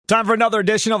Time for another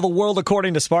edition of The World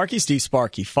According to Sparky. Steve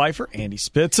Sparky Pfeiffer, Andy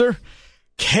Spitzer,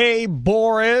 Kay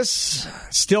Boris.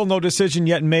 Still no decision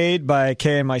yet made by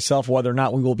Kay and myself whether or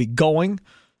not we will be going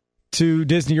to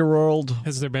Disney World.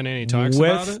 Has there been any talks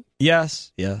about it?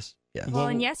 Yes. Well,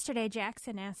 and yesterday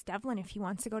Jackson asked Devlin if he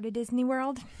wants to go to Disney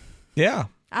World. Yeah.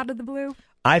 Out of the blue.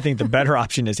 I think the better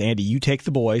option is, Andy, you take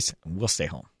the boys and we'll stay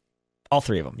home. All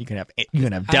three of them. You can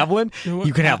have Devlin,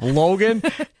 you can have Logan,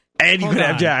 and you can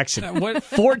have Jackson. What?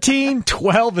 14,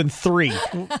 12, and 3.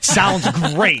 Sounds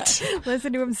great.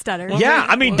 Listen to him stutter. Yeah,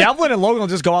 I mean, Devlin and Logan will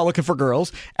just go out looking for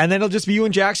girls, and then it'll just be you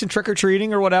and Jackson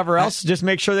trick-or-treating or whatever else. Just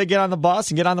make sure they get on the bus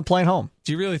and get on the plane home.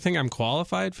 Do you really think I'm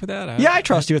qualified for that? Yeah, I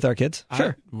trust you with our kids.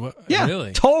 Sure. Yeah,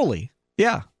 really? Totally.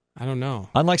 Yeah. I don't know.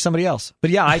 Unlike somebody else. But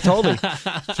yeah, I totally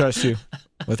trust you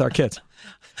with our kids.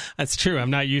 That's true.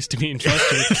 I'm not used to being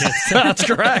trusted with kids. That's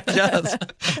correct, yes.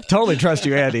 Totally trust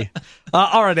you, Andy.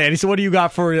 All right, Andy, so what do you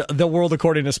got for The World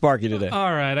According to Sparky today?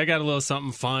 All right, I got a little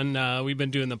something fun. We've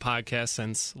been doing the podcast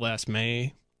since last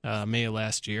May of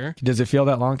last year. Does it feel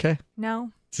that long, Kay?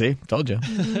 No. See? Told you.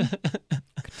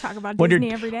 Talk about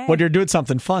Disney every day. When you're doing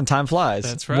something fun, time flies.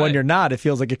 That's right. When you're not, it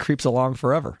feels like it creeps along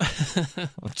forever.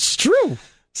 It's true.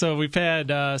 So we've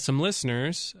had some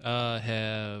listeners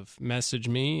have messaged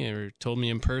me or told me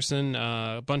in person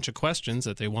a bunch of questions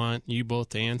that they want you both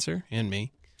to answer, and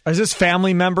me. Is this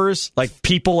family members, like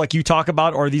people like you talk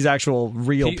about, or are these actual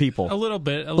real people? A little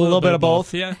bit. A little bit of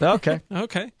both? Yeah. Okay.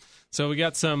 Okay. So we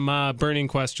got some burning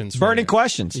questions. Burning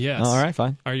questions? Yes. All right,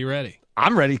 fine. Are you ready?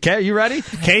 I'm ready. Kay, are you ready?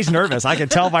 Kay's nervous. I can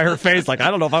tell by her face, like, I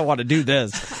don't know if I want to do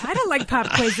this. I don't like pop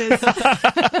quizzes.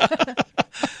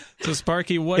 So,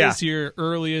 Sparky, what is your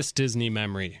earliest Disney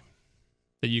memory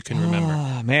that you can remember?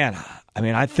 Oh, man. I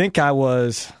mean, I think I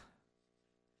was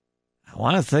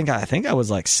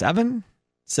like 7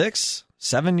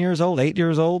 years old, 8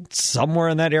 years old, somewhere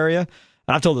in that area.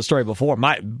 And I've told the story before.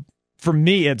 For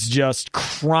me, it's just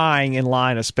crying in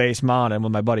line at Space Mountain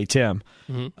with my buddy Tim.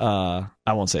 Mm-hmm.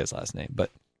 I won't say his last name, but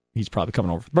he's probably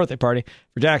coming over for the birthday party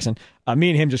for Jackson. Me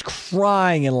and him just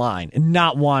crying in line and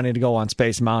not wanting to go on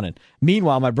Space Mountain.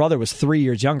 Meanwhile, my brother was 3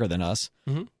 years younger than us,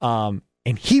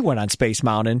 and he went on Space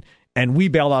Mountain, and we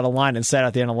bailed out of line and sat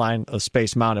at the end of the line of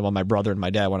Space Mountain while my brother and my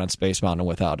dad went on Space Mountain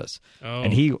without us. Oh.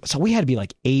 And so we had to be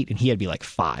like 8, and he had to be like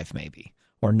 5 maybe,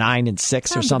 or 9 and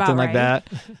 6 or something like that.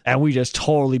 And we just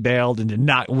totally bailed and did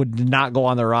not go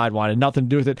on the ride, wanted nothing to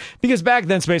do with it. Because back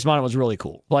then, Space Mountain was really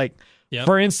cool. Like,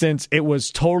 for instance, it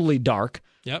was totally dark.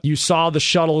 Yep. You saw the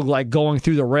shuttle like going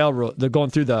through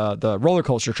the the roller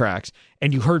coaster tracks,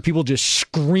 and you heard people just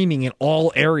screaming in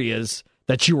all areas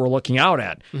that you were looking out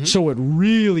at. Mm-hmm. So it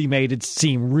really made it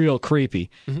seem real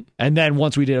creepy. Mm-hmm. And then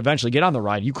once we did eventually get on the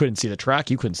ride, you couldn't see the track,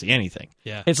 you couldn't see anything.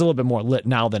 Yeah. It's a little bit more lit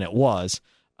now than it was.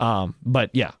 But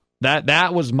yeah,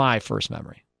 that was my first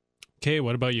memory. Okay,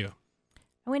 what about you?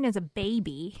 I went as a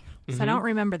baby, so I don't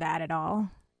remember that at all.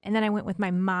 And then I went with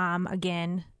my mom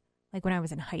again, like when I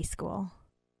was in high school.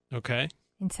 Okay.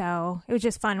 And so it was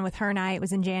just fun with her and I. It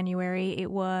was in January. It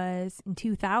was in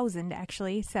 2000,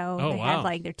 actually. So they had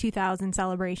like their 2000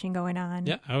 celebration going on.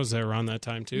 Yeah, I was there around that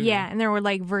time too. Yeah, and there were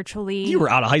like virtually... You were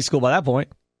out of high school by that point.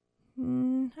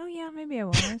 Oh, yeah, maybe I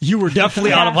was. You were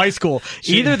definitely out of high school.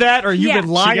 Either that or you've been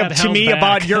lying up to me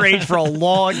about your age for a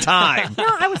long time. No,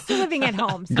 I was still living at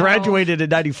home. So. Graduated in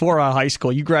 94 out of high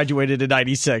school. You graduated in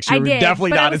 96. You were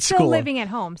definitely not at school. I was still living at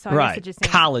home. So I guess it just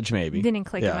college maybe. Didn't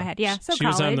click in my head. Yeah, so she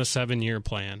college. was on the 7-year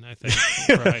plan, I think,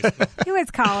 for high school. It was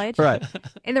college. Right.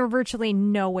 And there were virtually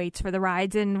no waits for the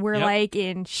rides. And we're like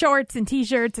in shorts and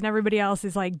T-shirts and everybody else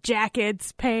is like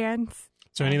jackets, pants.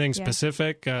 So anything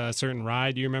specific, a certain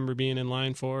ride you remember being in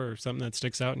line for or something that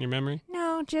sticks out in your memory?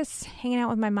 No, just hanging out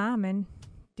with my mom and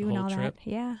doing all that.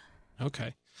 Yeah.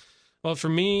 Okay. Well, for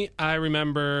me, I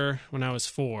remember when I was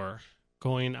 4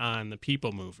 going on the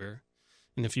People Mover.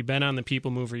 And if you've been on the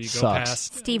People Mover, you go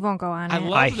past... Steve won't go on it. I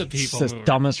love the People Mover. It's the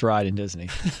dumbest ride in Disney.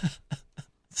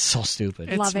 So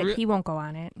stupid. Love it. He won't go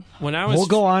on it. We'll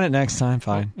go on it next time.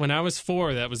 Fine. When I was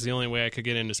 4, that was the only way I could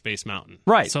get into Space Mountain.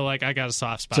 Right. So like I got a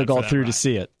soft spot to go for that through ride. to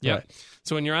see it. Yep. Right.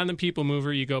 So when you're on the People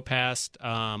Mover, you go past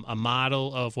a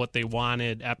model of what they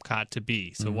wanted Epcot to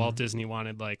be. So Walt Disney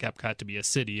wanted like Epcot to be a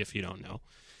city, if you don't know.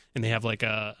 And they have like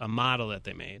a model that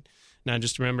they made. And I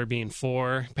just remember being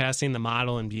 4, passing the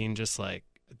model and being just like,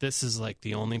 this is like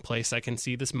the only place I can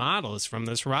see this model is from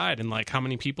this ride, and like how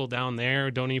many people down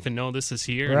there don't even know this is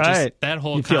here. Right. And just that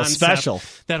whole you concept, feel special.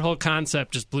 That whole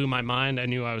concept just blew my mind. I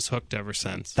knew I was hooked ever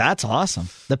since. That's awesome.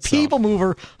 The People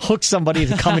Mover hooked somebody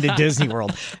to come into Disney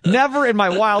World. Never in my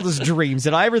wildest dreams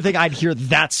did I ever think I'd hear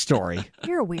that story.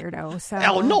 You're a weirdo.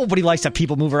 So nobody likes a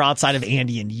People Mover outside of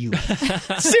Andy and you.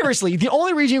 Seriously, the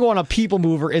only reason you go on a People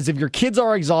Mover is if your kids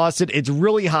are exhausted, it's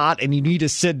really hot, and you need to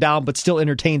sit down but still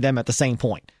entertain them at the same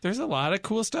point. There's a lot of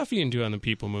cool stuff you can do on the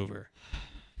People Mover.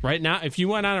 Right now, if you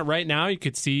went on it right now, you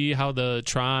could see how the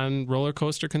Tron roller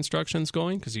coaster construction's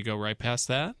going because you go right past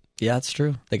that. Yeah, that's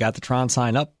true. They got the Tron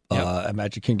sign up at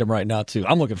Magic Kingdom right now, too.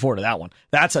 I'm looking forward to that one.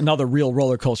 That's another real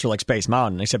roller coaster like Space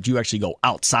Mountain, except you actually go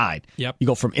outside. Yep. You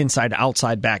go from inside to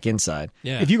outside, back inside.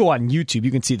 Yeah. If you go on YouTube,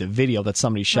 you can see the video that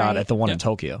somebody shot at the one in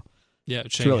Tokyo. Yeah,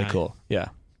 it's really cool. Yeah.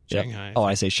 Shanghai. Yep. Oh,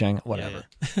 I say Shanghai? Whatever.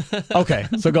 Yeah. Okay,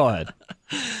 so go ahead.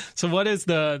 So what is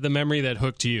the memory that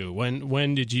hooked you?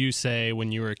 When did you say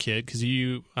when you were a kid? Because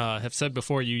you have said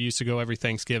before you used to go every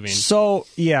Thanksgiving. So,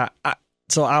 yeah.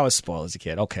 So I was spoiled as a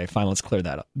kid. Okay, fine, let's clear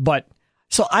that up. But,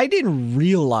 so I didn't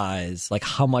realize like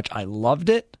how much I loved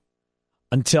it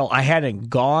until I hadn't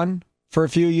gone for a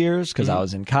few years because I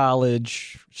was in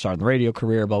college, starting the radio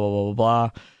career, blah, blah, blah, blah,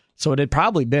 blah. So it had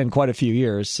probably been quite a few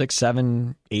years, 6,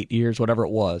 7, 8 years, whatever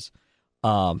it was.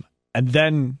 And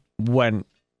then when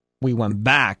we went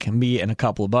back, me and a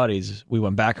couple of buddies, we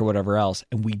went back or whatever else,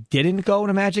 and we didn't go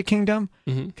to Magic Kingdom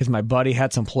because my buddy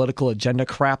had some political agenda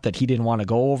crap that he didn't want to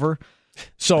go over.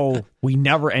 So we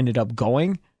never ended up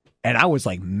going, and I was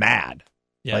like mad.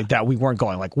 Yeah. Like that we weren't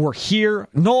going. Like, we're here.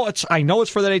 No, I know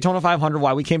it's for the Daytona 500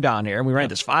 why we came down here, and we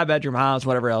rented this 5-bedroom house,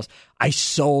 whatever else. I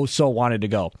so wanted to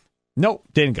go. Nope,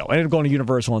 didn't go. I ended up going to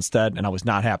Universal instead, and I was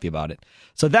not happy about it.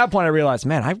 So at that point, I realized,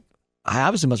 man, I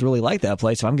obviously must really like that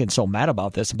place, so I'm getting so mad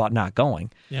about this, about not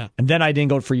going. Yeah. And then I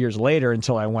didn't go for years later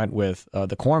until I went with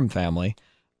the Corm family.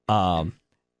 And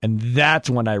that's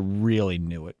when I really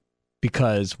knew it.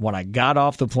 Because when I got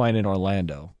off the plane in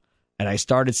Orlando and I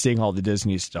started seeing all the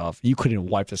Disney stuff, you couldn't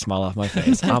wipe the smile off my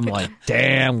face. I'm like,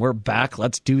 damn, we're back.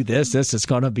 Let's do this. This is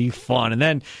going to be fun. And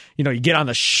then, you get on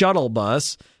the shuttle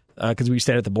bus because we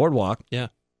stayed at the boardwalk. Yeah.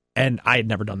 And I had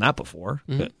never done that before.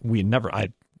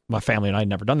 My family and I had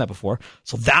never done that before.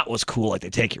 So that was cool. Like,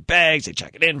 they take your bags, they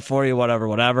check it in for you,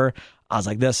 whatever. I was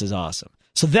like, this is awesome.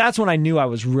 So that's when I knew I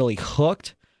was really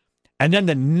hooked. And then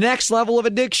the next level of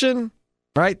addiction,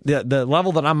 right? The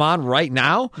level that I'm on right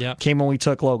now came when we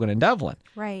took Logan and Devlin.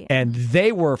 Right. And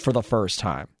they were for the first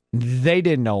time. They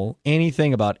didn't know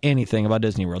anything about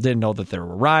Disney World. Didn't know that there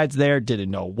were rides there.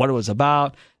 Didn't know what it was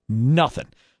about. Nothing.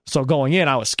 So going in,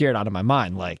 I was scared out of my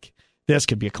mind. Like, this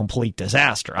could be a complete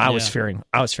disaster. I was fearing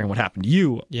what happened to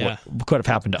you. Yeah. What could have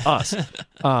happened to us.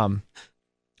 But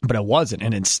it wasn't.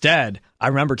 And instead, I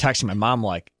remember texting my mom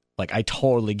like I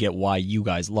totally get why you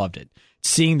guys loved it.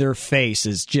 Seeing their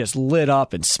faces just lit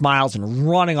up and smiles and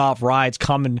running off rides,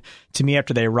 coming to me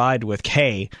after they ride with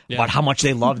Kay about how much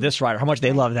they love this ride or how much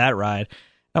they love that ride.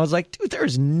 And I was like, dude,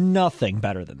 there's nothing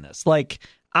better than this. Like,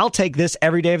 I'll take this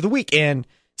every day of the week. And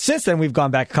since then, we've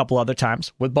gone back a couple other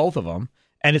times with both of them,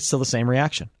 and it's still the same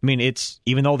reaction. I mean,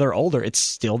 even though they're older, it's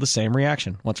still the same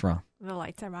reaction. What's wrong? The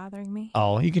lights are bothering me.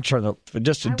 Oh, you can turn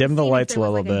just to dim the lights a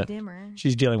little bit. Dimmer.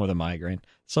 She's dealing with a migraine.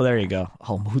 So there you go.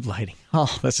 Oh, mood lighting.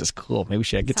 Oh, this is cool. Maybe we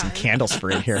should get some candles for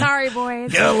in here. Sorry,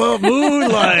 boys. Get a little mood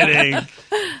lighting.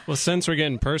 Well, since we're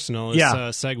getting personal, this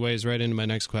segues right into my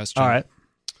next question. All right.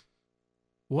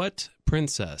 What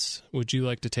princess would you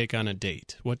like to take on a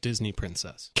date? What Disney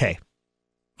princess? Kay.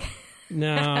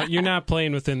 No, you're not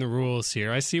playing within the rules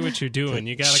here. I see what you're doing.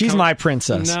 You got. She's my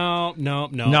princess. No.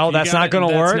 No, that's not going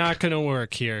to work. That's not going to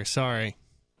work here. Sorry.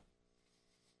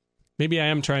 Maybe I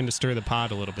am trying to stir the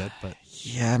pot a little bit, but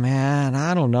yeah, man,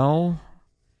 I don't know.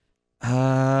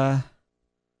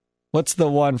 What's the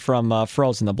one from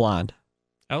Frozen, the blonde?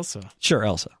 Elsa. Sure,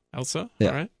 Elsa. Elsa. Yeah.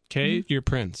 All right. Kay, your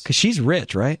prince. Because she's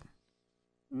rich, right?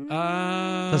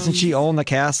 Doesn't she own the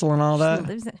castle and all that? She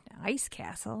lives in an ice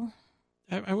castle.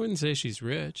 I wouldn't say she's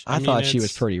rich. I thought she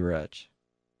was pretty rich.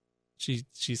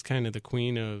 She's kind of the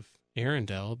queen of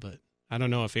Arendelle, but I don't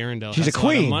know if Arendelle she's has a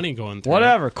queen. lot of money going through.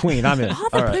 Whatever, queen, I'm in. All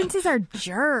the princes are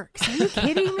jerks. Are you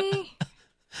kidding me?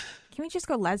 Can we just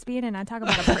go lesbian and not talk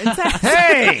about a princess?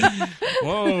 Hey!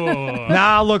 Whoa.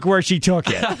 Now look where she took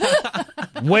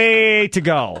it. Way to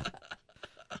go.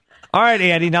 All right,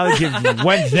 Andy, now that you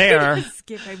went there,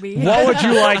 what would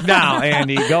you like now,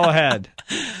 Andy? Go ahead.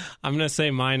 I'm going to say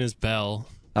mine is Belle.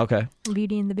 Okay.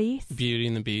 Beauty and the Beast. Beauty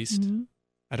and the Beast. Mm-hmm.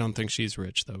 I don't think she's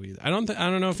rich, though, either. I don't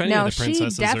know if any of the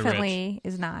princesses she are rich. definitely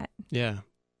is not. Yeah.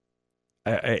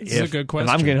 This is a good question.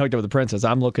 If I'm getting hooked up with a princess,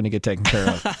 I'm looking to get taken care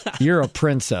of. You're a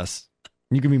princess.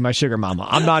 You can be my sugar mama.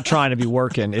 I'm not trying to be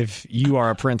working if you are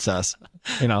a princess,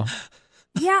 Yeah,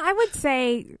 I would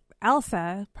say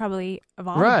Elsa, probably of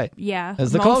all. Right. Yeah.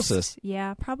 As the closest.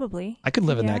 Yeah, probably. I could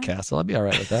live in that castle. I'd be all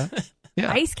right with that.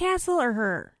 Yeah. Ice castle or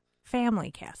her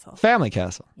family castle? Family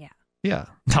castle. Yeah. Yeah.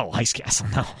 No, ice castle,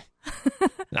 no.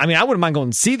 I mean, I wouldn't mind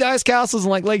going to see the ice castles in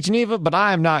like Lake Geneva, but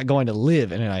I am not going to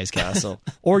live in an ice castle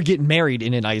or get married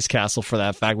in an ice castle for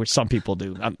that fact, which some people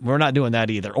do. We're not doing that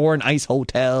either. Or an ice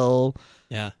hotel.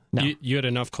 Yeah. No. You had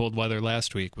enough cold weather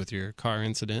last week with your car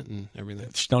incident and everything.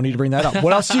 Don't need to bring that up.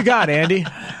 What else you got, Andy?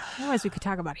 Otherwise, we could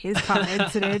talk about his car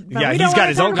incident. But yeah, we he's got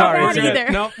his own car incident.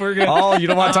 Either. Nope, we're good. Oh, you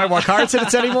don't want to talk about car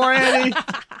incidents anymore, Andy?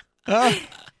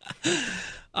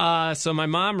 So my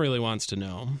mom really wants to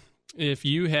know, if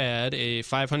you had a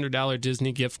 $500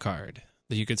 Disney gift card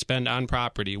that you could spend on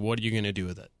property, what are you going to do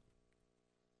with it?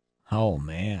 Oh,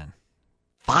 man.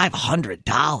 $500.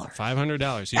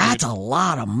 $500. That's a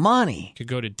lot of money. You could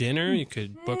go to dinner. You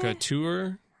could book a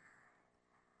tour.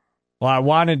 Well, I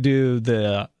want to do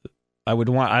I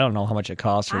don't know how much it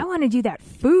costs. I want to do that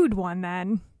food one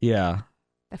then. Yeah.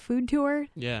 The food tour?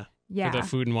 Yeah. Yeah. For the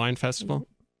Food and Wine Festival?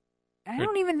 I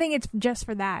don't even think it's just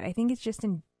for that. I think it's just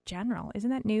in general. Isn't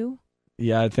that new?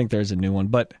 Yeah, I think there's a new one,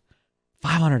 but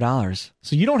 $500.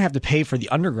 So you don't have to pay for the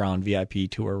underground VIP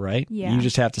tour, right? Yeah. You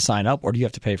just have to sign up, or do you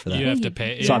have to pay for that? You have to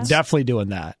pay. So I'm definitely doing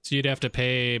that. So you'd have to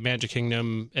pay Magic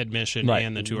Kingdom admission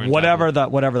and the tour. Whatever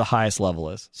the highest level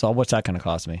is. So what's that going to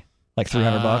cost me? Like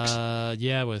 $300?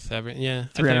 Yeah, with yeah.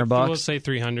 $300. We'll say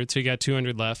 300. So you got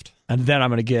 200 left. And then I'm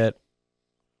going to get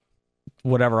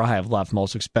whatever I have left,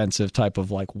 most expensive type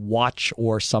of like watch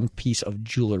or some piece of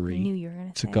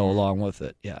jewelry to go along with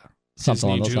it. Yeah. Something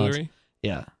along those lines.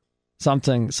 Yeah.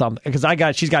 Something,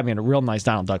 because she's got me in a real nice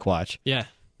Donald Duck watch. Yeah.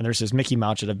 And there's this Mickey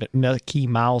Mouse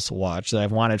watch that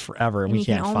I've wanted forever, and we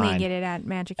can't find. You can only get it at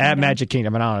Magic Kingdom. At Magic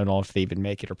Kingdom, and I don't know if they even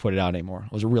make it or put it out anymore.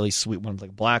 It was a really sweet one,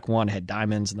 like a black one, had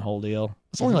diamonds and the whole deal.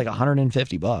 It's only like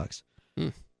 $150,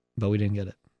 but we didn't get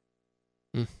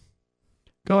it.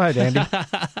 Go ahead, Andy.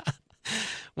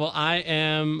 Well, I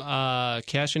am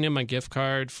cashing in my gift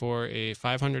card for a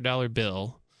 $500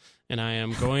 bill, and I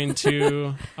am going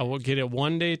to I will get a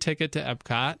one-day ticket to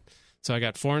Epcot. So I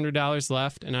got $400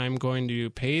 left, and I'm going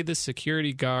to pay the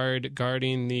security guard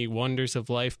guarding the Wonders of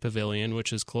Life Pavilion,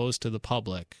 which is closed to the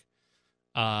public,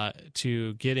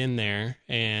 to get in there.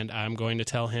 And I'm going to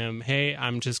tell him, hey,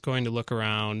 I'm just going to look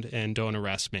around and don't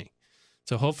arrest me.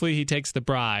 So hopefully he takes the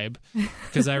bribe,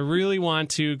 because I really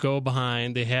want to go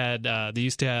behind. They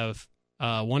used to have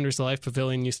Wonders of Life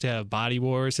Pavilion used to have Body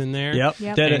Wars in there.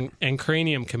 Yep. And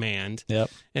Cranium Command.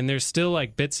 Yep. And there's still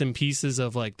like bits and pieces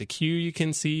of like the queue you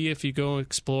can see if you go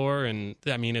explore. And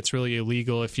I mean, it's really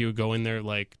illegal if you go in there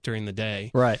like during the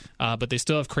day. Right. But they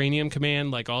still have Cranium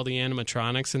Command, like all the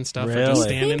animatronics and stuff Really? are just I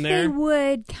standing think there. they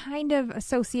would kind of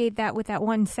associate that with that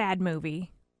one sad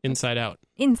movie. Inside Out.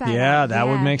 Inside Out. Yeah, that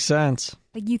would make sense.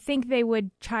 Like you think they would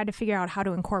try to figure out how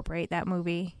to incorporate that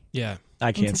movie. Yeah.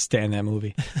 I can't stand that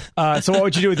movie. So what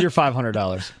would you do with your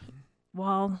 $500?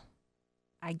 Well,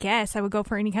 I guess I would go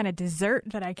for any kind of dessert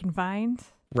that I can find.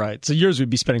 Right. So yours would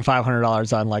be spending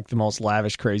 $500 on like the most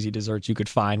lavish, crazy desserts you could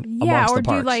find amongst the parks.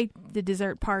 Yeah, or do like the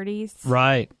dessert parties.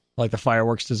 Right. Like the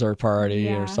fireworks dessert party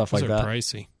or stuff like that. Those are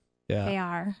pricey. Yeah. They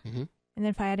are. Mm-hmm. And then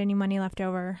if I had any money left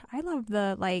over, I love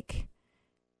the like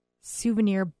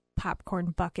souvenir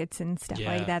popcorn buckets and stuff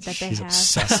like that they She's have.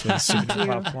 obsessed with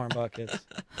souvenir popcorn buckets.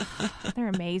 They're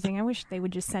amazing. I wish they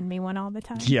would just send me one all the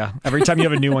time. Yeah. Every time you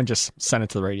have a new one, just send it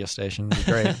to the radio station. It'd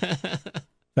be great.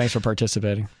 Thanks for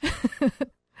participating.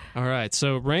 All right.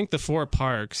 So rank the 4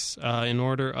 parks in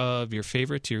order of your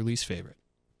favorite to your least favorite.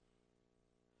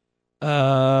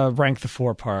 Rank the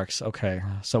 4 parks. Okay.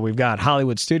 So we've got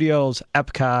Hollywood Studios,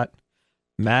 Epcot,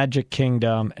 Magic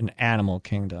Kingdom, and Animal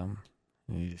Kingdom.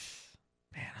 Man,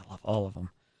 I love all of them.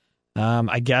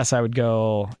 I guess I would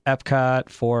go Epcot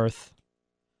 4th,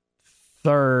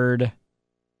 3rd,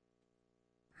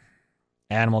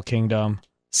 Animal Kingdom,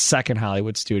 2nd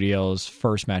Hollywood Studios,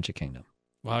 1st Magic Kingdom.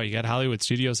 Wow, you got Hollywood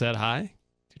Studios that high?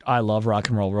 Dude, I love Rock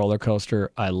and Roll Roller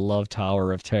Coaster. I love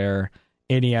Tower of Terror.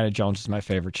 Indiana Jones is my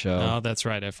favorite show. Oh, that's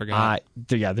right. I forgot.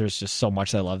 There's just so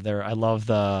much I love there. I love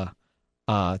the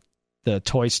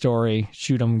Toy Story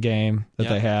shoot 'em game that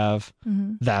they have.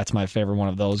 Mm-hmm. That's my favorite one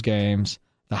of those games.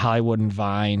 The Hollywood and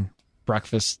Vine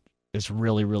breakfast is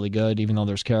really, really good. Even though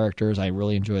there's characters, I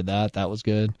really enjoyed that. That was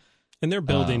good. And they're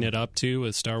building it up too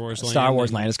with Star Wars Land. Star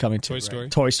Wars Land is coming too. Toy Story.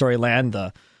 Right? Toy Story Land.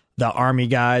 The army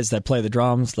guys that play the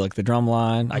drums, like the drum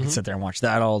line. Mm-hmm. I could sit there and watch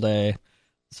that all day.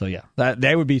 So yeah,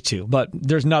 they would be 2. But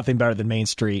there's nothing better than Main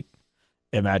Street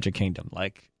at Magic Kingdom.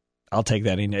 Like, I'll take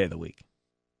that any day of the week.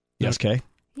 Yes, Kay?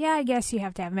 Yeah, I guess you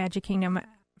have to have Magic Kingdom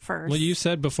first. Well, you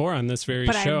said before on this very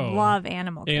but show. I love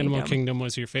Animal Kingdom. Animal Kingdom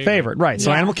was your favorite. Right.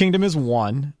 So Animal Kingdom is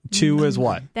 1. 2 is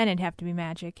what? Then it'd have to be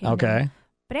Magic Kingdom. Okay.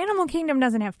 But Animal Kingdom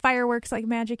doesn't have fireworks like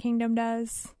Magic Kingdom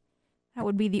does. That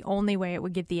would be the only way it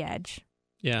would get the edge.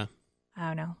 Yeah. I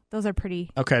don't know. Those are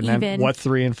pretty Okay, even. then what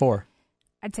 3 and 4?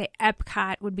 I'd say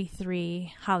Epcot would be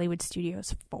 3, Hollywood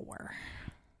Studios 4.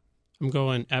 I'm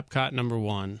going Epcot number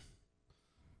 1,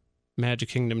 Magic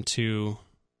Kingdom 2,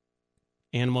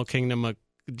 Animal Kingdom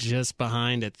just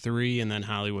behind at 3, and then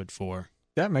Hollywood 4.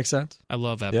 That makes sense. I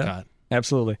love Epcot. Yeah,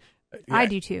 absolutely. I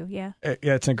do too, yeah. Yeah,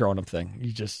 it's a grown-up thing.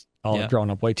 You just all grown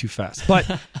up way too fast.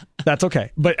 But that's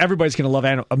okay. But everybody's going to love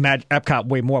Epcot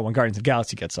way more when Guardians of the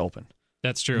Galaxy gets open.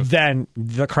 That's true. Then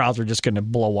the crowds are just going to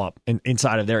blow up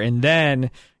inside of there. And then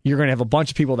you're going to have a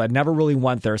bunch of people that never really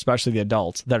went there, especially the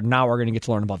adults, that now are going to get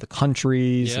to learn about the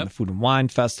countries and the Food and Wine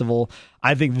Festival.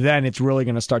 I think then it's really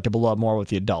going to start to blow up more with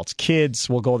the adults. Kids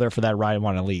will go there for that ride and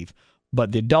want to leave.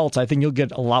 But the adults, I think you'll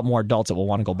get a lot more adults that will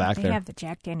want to go back there. They have the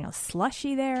Jack Daniel's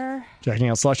slushie there. Jack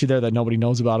Daniel's slushie there that nobody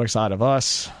knows about outside of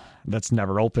us. That's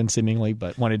never open, seemingly.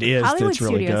 But when it is, Hollywood it's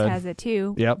really Studios good. has it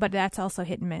too. Yep. But that's also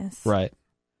hit and miss. Right.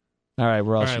 All right,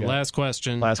 where else? All right, last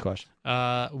question. Last question.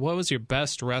 What was your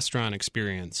best restaurant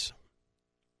experience?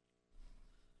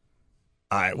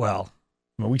 All right, well,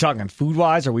 are we talking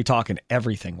food-wise or are we talking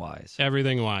everything-wise?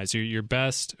 Everything-wise. Your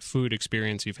best food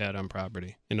experience you've had on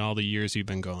property in all the years you've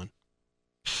been going.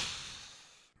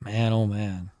 Man, oh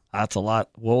man. That's a lot.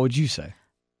 What would you say?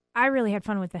 I really had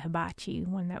fun with the hibachi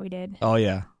one that we did. Oh,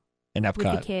 yeah. In Epcot.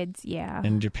 With the kids, yeah.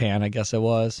 In Japan, I guess it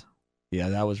was. Yeah,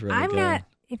 that was really good.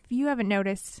 If you haven't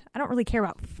noticed, I don't really care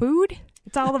about food.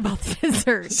 It's all about the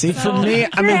dessert. See, for me,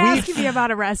 I mean, asking me about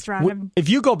a restaurant. If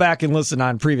you go back and listen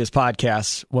on previous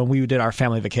podcasts, when we did our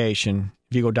family vacation,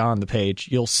 if you go down the page,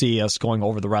 you'll see us going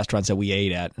over the restaurants that we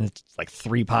ate at. And it's like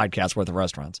 3 podcasts worth of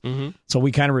restaurants. Mm-hmm. So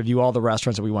we kind of review all the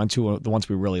restaurants that we went to, the ones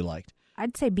we really liked.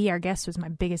 I'd say Be Our Guest was my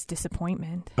biggest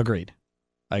disappointment. Agreed.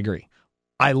 I agree.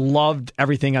 I loved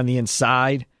everything on the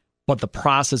inside, but the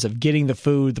process of getting the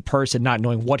food, the person not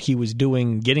knowing what he was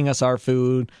doing, getting us our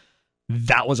food,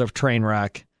 that was a train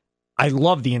wreck. I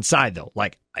love the inside, though.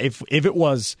 Like, if it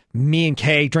was me and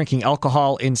Kay drinking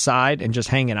alcohol inside and just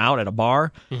hanging out at a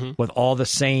bar with all the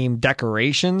same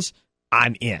decorations,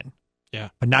 I'm in. Yeah.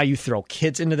 But now you throw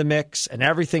kids into the mix and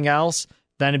everything else,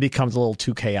 then it becomes a little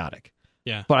too chaotic.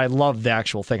 Yeah. But I love the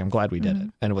actual thing. I'm glad we did it,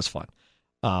 and it was fun.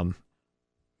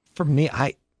 For me,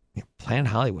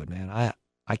 Planet Hollywood, man,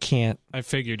 I can't. I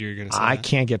figured you were going to say I that.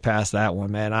 can't get past that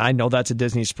one, man. I know that's at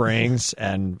Disney Springs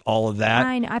and all of that.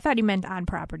 I thought you meant on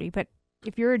property, but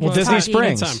if you're Well, Disney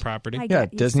Springs. It's on property. Yeah,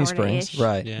 Disney Springs.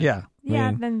 Right. Yeah.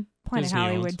 Yeah, then Planet Disney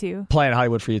Hollywood owns. too. Planet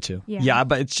Hollywood for you too. Yeah.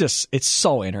 But it's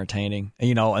so entertaining.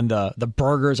 And the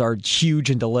burgers are huge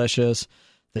and delicious.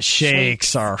 The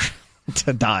shakes are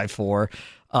to die for.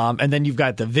 And then you've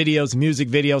got the videos, music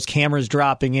videos, cameras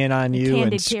dropping in on you.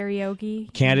 Candid and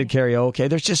karaoke. Candid karaoke.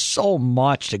 There's just so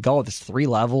much to go. There's 3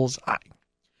 levels.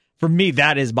 For me,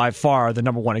 that is by far the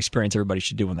number one experience everybody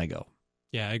should do when they go.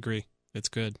 Yeah, I agree. It's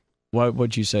good. What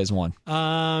would you say is one?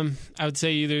 I would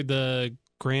say either the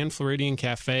Grand Floridian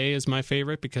Cafe is my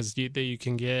favorite because you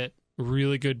can get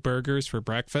really good burgers for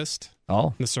breakfast.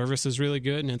 Oh. The service is really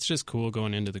good, and it's just cool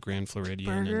going into the Grand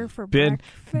Floridian. Burger for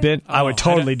breakfast. I would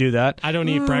totally do that. I don't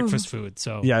eat breakfast food,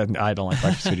 so. Yeah, I don't like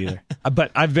breakfast food either.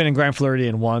 But I've been in Grand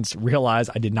Floridian once, realized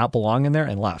I did not belong in there,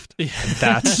 and left.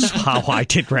 That's how I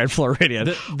did Grand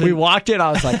Floridian. We walked in,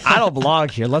 I was like, I don't belong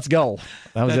here. Let's go.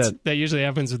 That was it. That usually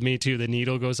happens with me, too. The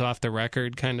needle goes off the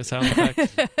record kind of sound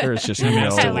effect. There's just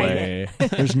no way.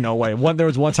 There's no way. There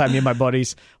was one time me and my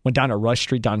buddies went down to Rush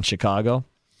Street down in Chicago.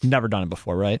 Never done it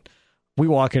before, right? We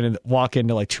walk into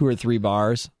like 2 or 3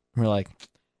 bars. And we're like,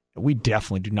 we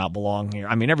definitely do not belong here.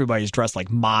 I mean, everybody's dressed like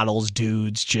models,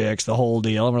 dudes, chicks, the whole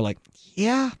deal. And we're like,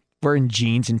 yeah, wearing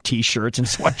jeans and T-shirts and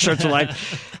sweatshirts. We're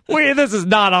like, this is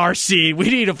not our scene. We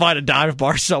need to find a dive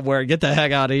bar somewhere and get the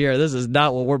heck out of here. This is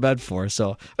not what we're meant for.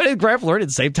 So, but in Grand Floridian,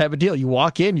 the same type of deal. You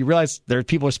walk in, you realize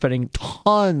people are spending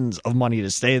tons of money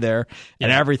to stay there and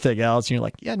everything else. And you're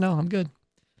like, yeah, no, I'm good.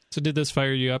 So did this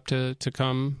fire you up to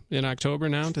come in October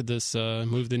now? Did this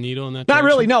move the needle in that Not direction?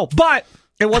 really, no. But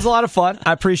it was a lot of fun.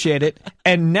 I appreciate it.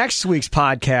 And next week's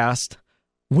podcast,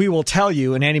 we will tell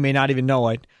you, and Annie may not even know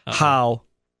it, how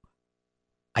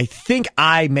I think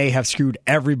I may have screwed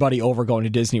everybody over going to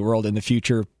Disney World in the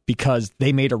future because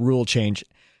they made a rule change.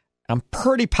 I'm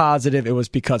pretty positive it was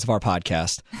because of our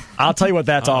podcast. I'll tell you what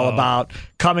that's all about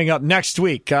coming up next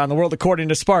week on The World According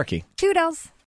to Sparky. Toodles.